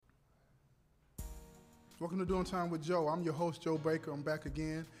Welcome to Doing Time with Joe. I'm your host, Joe Baker. I'm back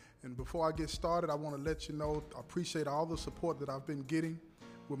again. And before I get started, I want to let you know I appreciate all the support that I've been getting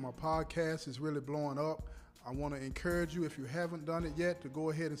with my podcast. It's really blowing up. I want to encourage you, if you haven't done it yet, to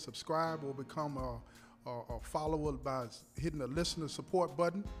go ahead and subscribe or become a follower by hitting the listener support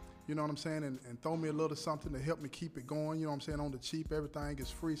button. You know what I'm saying? And throw me a little something to help me keep it going. You know what I'm saying? On the cheap, everything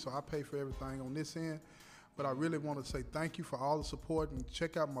is free, so I pay for everything on this end. But I really want to say thank you for all the support, and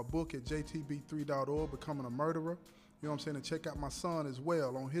check out my book at jtb3.org, Becoming a Murderer. You know what I'm saying? And check out my son as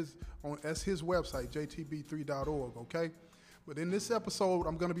well that's his website, jtb3.org, okay? But in this episode,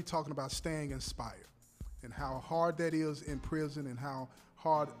 I'm going to be talking about staying inspired and how hard that is in prison, and how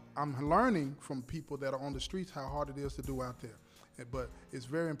hard I'm learning from people that are on the streets how hard it is to do out there. But it's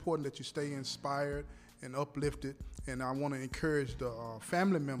very important that you stay inspired and uplifted, and I want to encourage the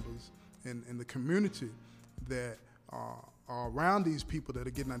family members and the community that are around these people that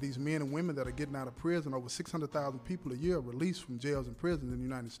are getting out, these men and women that are getting out of prison. Over 600,000 people a year are released from jails and prisons in the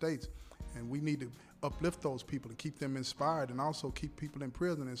United States, and we need to uplift those people and keep them inspired, and also keep people in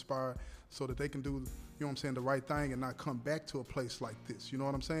prison inspired so that they can do, you know what I'm saying, the right thing and not come back to a place like this. You know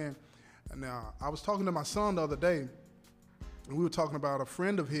what I'm saying? And now, I was talking to my son the other day, and we were talking about a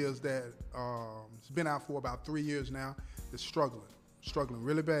friend of his that has been out for about 3 years now, is struggling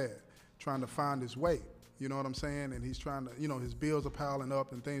really bad, trying to find his way. You know what I'm saying? And he's trying to, his bills are piling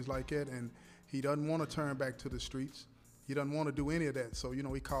up and things like that, and he doesn't want to turn back to the streets. He doesn't want to do any of that. So, he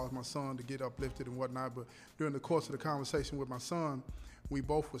calls my son to get uplifted and whatnot. But during the course of the conversation with my son, we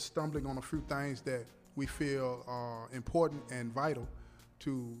both were stumbling on a few things that we feel are important and vital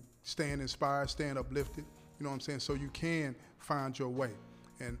to staying inspired, staying uplifted, you know what I'm saying, so you can find your way.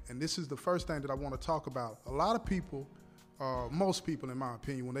 And this is the first thing that I want to talk about. A lot of people, most people, in my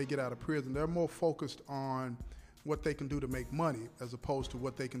opinion, when they get out of prison, they're more focused on what they can do to make money as opposed to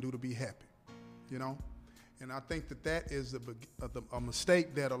what they can do to be happy, And I think that is a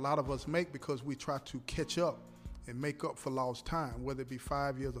mistake that a lot of us make, because we try to catch up and make up for lost time, whether it be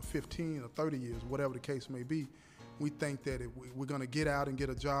 5 years or 15 or 30 years, whatever the case may be. We think that we're going to get out and get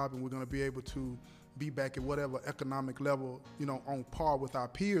a job, and we're going to be able to be back at whatever economic level, on par with our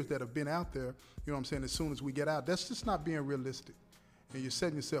peers that have been out there, you know what I'm saying, as soon as we get out. That's just not being realistic. And you're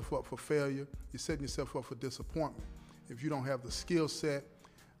setting yourself up for failure. You're setting yourself up for disappointment. If you don't have the skill set,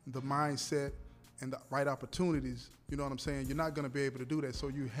 the mindset, and the right opportunities, you know what I'm saying, you're not going to be able to do that. So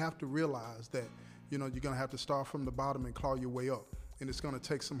you have to realize that, you're going to have to start from the bottom and claw your way up. And it's going to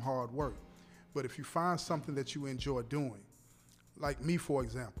take some hard work. But if you find something that you enjoy doing, like me, for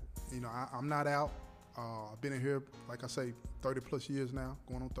example, I'm not out. I've been in here, like I say, 30 plus years now,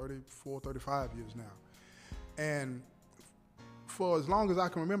 going on 34, 35 years now. And for as long as I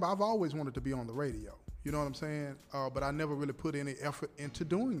can remember, I've always wanted to be on the radio. You know what I'm saying? But I never really put any effort into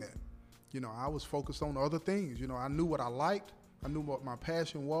doing that. I was focused on other things. I knew what I liked. I knew what my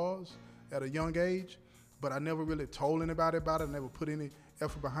passion was at a young age, but I never really told anybody about it. I never put any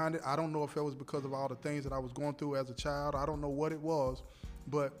effort behind it. I don't know if it was because of all the things that I was going through as a child. I don't know what it was,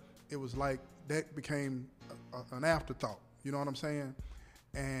 but it was like that became an afterthought. You know what I'm saying?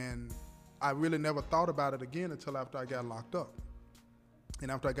 And I really never thought about it again until after I got locked up. And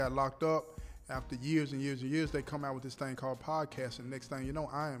after I got locked up, after years and years and years, they come out with this thing called podcasting. Next thing you know,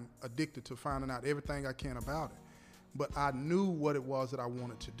 I am addicted to finding out everything I can about it. But I knew what it was that I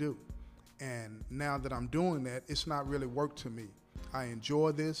wanted to do. And now that I'm doing that, it's not really work to me. I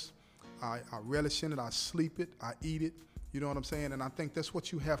enjoy this. I relish in it. I sleep it. I eat it. You know what I'm saying? And I think that's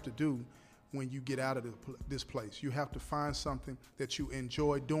what you have to do when you get out of this place. You have to find something that you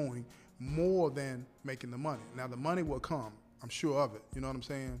enjoy doing more than making the money. Now, the money will come. I'm sure of it. You know what I'm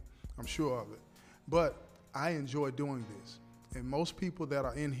saying? I'm sure of it. But I enjoy doing this. And most people that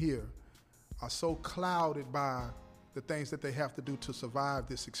are in here are so clouded by the things that they have to do to survive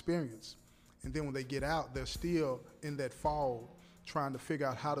this experience. And then when they get out, they're still in that fog trying to figure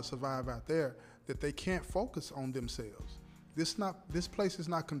out how to survive out there, that they can't focus on themselves. This place is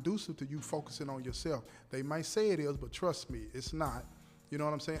not conducive to you focusing on yourself. They might say it is, but trust me, it's not. You know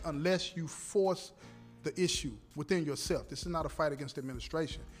what I'm saying? Unless you force the issue within yourself. This is not a fight against the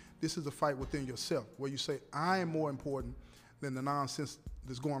administration. This is a fight within yourself, where you say, I am more important than the nonsense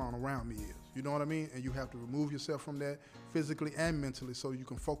that's going on around me is. You know what I mean? And you have to remove yourself from that physically and mentally so you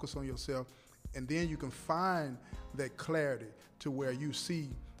can focus on yourself. And then you can find that clarity to where you see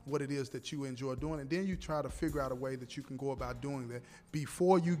what it is that you enjoy doing. And then you try to figure out a way that you can go about doing that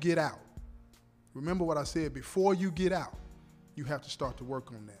before you get out. Remember what I said, before you get out, you have to start to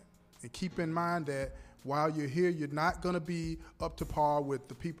work on that. And keep in mind that while you're here, you're not going to be up to par with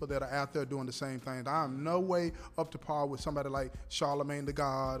the people that are out there doing the same thing. I'm no way up to par with somebody like Charlemagne the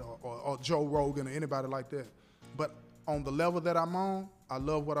God or Joe Rogan or anybody like that. But on the level that I'm on, I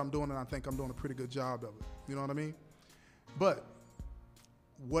love what I'm doing, and I think I'm doing a pretty good job of it. You know what I mean? But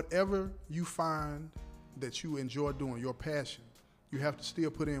whatever you find that you enjoy doing, your passion, you have to still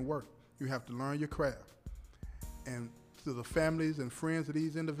put in work. You have to learn your craft. And to the families and friends of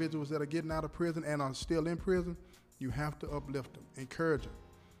these individuals that are getting out of prison and are still in prison, you have to uplift them, encourage them.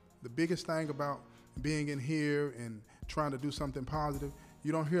 The biggest thing about being in here and trying to do something positive,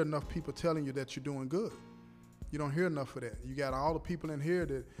 you don't hear enough people telling you that you're doing good. You don't hear enough of that. You got all the people in here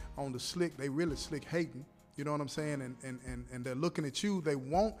that on the slick, they really slick hating. You know what I'm saying? And they're looking at you. They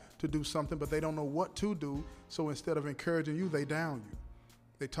want to do something, but they don't know what to do. So instead of encouraging you, they down you.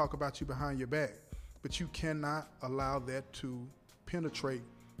 They talk about you behind your back. But you cannot allow that to penetrate,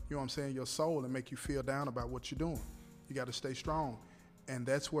 you know what I'm saying, your soul and make you feel down about what you're doing. You got to stay strong. And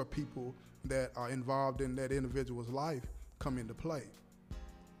that's where people that are involved in that individual's life come into play.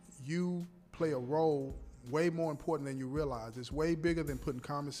 You play a role way more important than you realize. It's way bigger than putting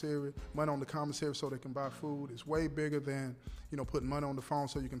money on the commissary so they can buy food. It's way bigger than, putting money on the phone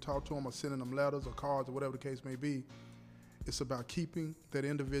so you can talk to them or sending them letters or cards or whatever the case may be. It's about keeping that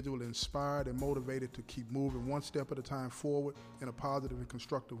individual inspired and motivated to keep moving one step at a time forward in a positive and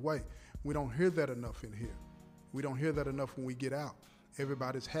constructive way. We don't hear that enough in here. We don't hear that enough when we get out.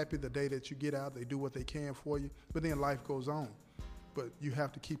 Everybody's happy the day that you get out. They do what they can for you, but then life goes on. But you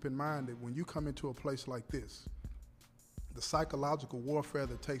have to keep in mind that when you come into a place like this, the psychological warfare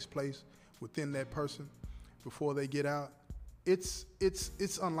that takes place within that person before they get out, it's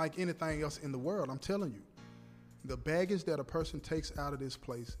unlike anything else in the world, I'm telling you. The baggage that a person takes out of this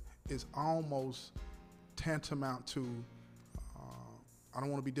place is almost tantamount to, I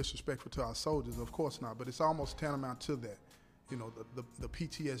don't want to be disrespectful to our soldiers, of course not, but it's almost tantamount to that. The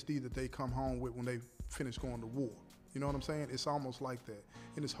PTSD that they come home with when they finish going to war. You know what I'm saying? It's almost like that.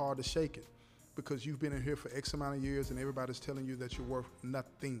 And it's hard to shake it because you've been in here for X amount of years and everybody's telling you that you're worth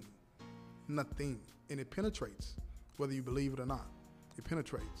nothing. Nothing. And it penetrates, whether you believe it or not. It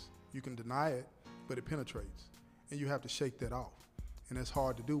penetrates. You can deny it, but it penetrates. And you have to shake that off. And that's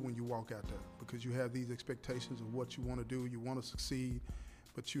hard to do when you walk out there because you have these expectations of what you want to do, you want to succeed,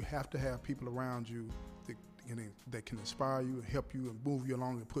 but you have to have people around you that can inspire you and help you and move you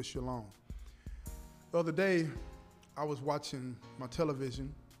along and push you along. The other day, I was watching my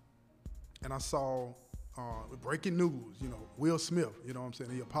television and I saw breaking news, Will Smith, you know what I'm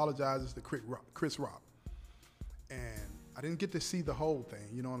saying? He apologizes to Chris Rock. And I didn't get to see the whole thing,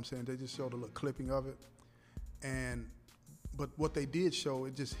 you know what I'm saying? They just showed a little clipping of it. But what they did show,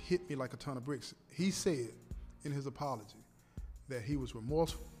 it just hit me like a ton of bricks. He said in his apology that he was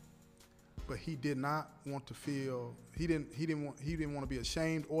remorseful, but he did not want to feel, he didn't want to be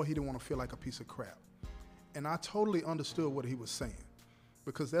ashamed, or he didn't want to feel like a piece of crap. And I totally understood what he was saying,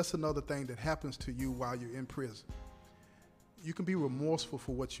 because that's another thing that happens to you while you're in prison. You can be remorseful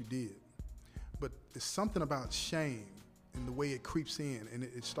for what you did, but there's something about shame and the way it creeps in and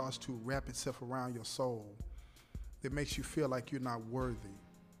it starts to wrap itself around your soul that makes you feel like you're not worthy.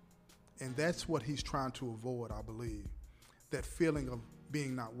 And that's what he's trying to avoid, I believe, that feeling of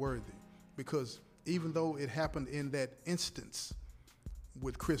being not worthy. Because even though it happened in that instance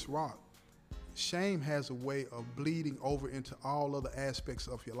with Chris Rock, shame has a way of bleeding over into all other aspects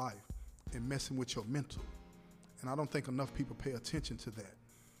of your life and messing with your mental. And I don't think enough people pay attention to that.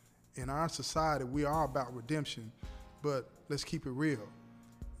 In our society, we are about redemption, but let's keep it real.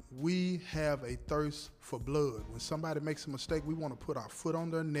 We have a thirst for blood. When somebody makes a mistake, we want to put our foot on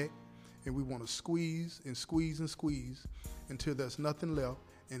their neck and we want to squeeze and squeeze and squeeze until there's nothing left.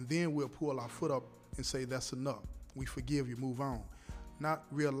 And then we'll pull our foot up and say, that's enough. We forgive you, move on. Not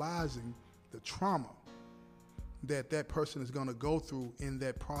realizing the trauma that person is going to go through in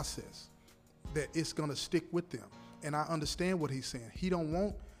that process, that it's going to stick with them. And I understand what he's saying. He don't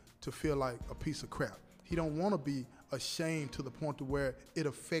want to feel like a piece of crap. He don't want to be ashamed to the point to where it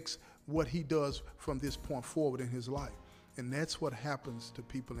affects what he does from this point forward in his life. And that's what happens to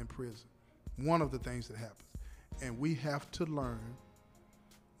people in prison. One of the things that happens. And we have to learn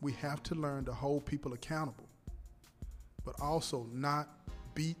to hold people accountable, but also not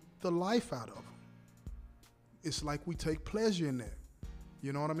beat the life out of them. It's like we take pleasure in that.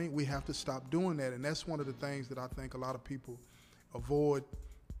 You know what I mean? We have to stop doing that. And that's one of the things that I think a lot of people avoid.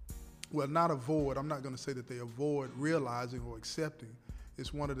 Well, not avoid. I'm not going to say that they avoid realizing or accepting.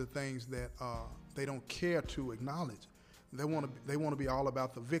 It's one of the things that they don't care to acknowledge. They want to be all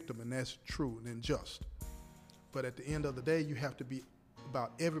about the victim, and that's true and just. But at the end of the day, you have to be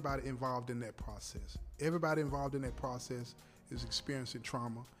about everybody involved in that process. Everybody involved in that process is experiencing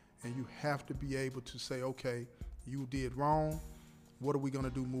trauma, and you have to be able to say, okay, you did wrong. What are we going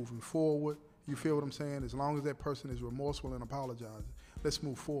to do moving forward? You feel what I'm saying? As long as that person is remorseful and apologizing, let's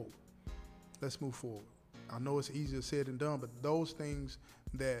move forward. Let's move forward. I know it's easier said than done, but those things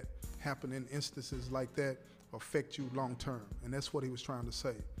that happen in instances like that affect you long term, and that's what he was trying to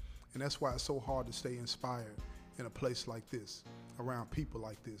say. And that's why it's so hard to stay inspired in a place like this, around people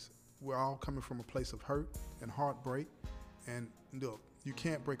like this. We're all coming from a place of hurt and heartbreak, and look, you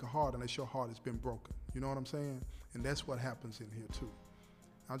can't break a heart unless your heart has been broken. You know what I'm saying? And that's what happens in here too.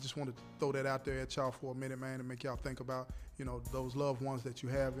 I just wanted to throw that out there at y'all for a minute, man, and make y'all think about, those loved ones that you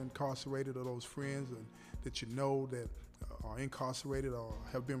have incarcerated, or those friends and that you know that are incarcerated or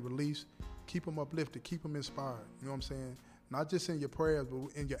have been released. Keep them uplifted, keep them inspired. You know what I'm saying? Not just in your prayers,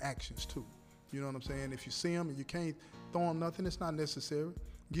 but in your actions too. You know what I'm saying? If you see them and you can't throw them nothing, it's not necessary.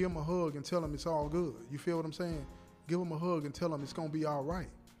 Give them a hug and tell them it's all good. You feel what I'm saying? Give them a hug and tell them it's going to be all right.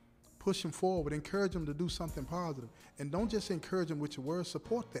 Push them forward. Encourage them to do something positive. And don't just encourage them with your words.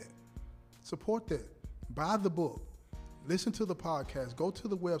 Support that. Support that. Buy the book. Listen to the podcast. Go to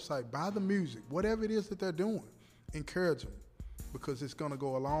the website. Buy the music. Whatever it is that they're doing, encourage them, because it's going to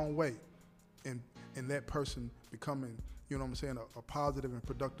go a long way in that person becoming, a positive and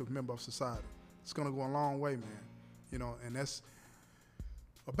productive member of society. It's going to go a long way, man. And that's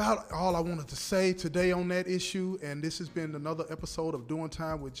about all I wanted to say today on that issue. And this has been another episode of Doing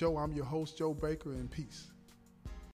Time with Joe. I'm your host, Joe Baker, and peace.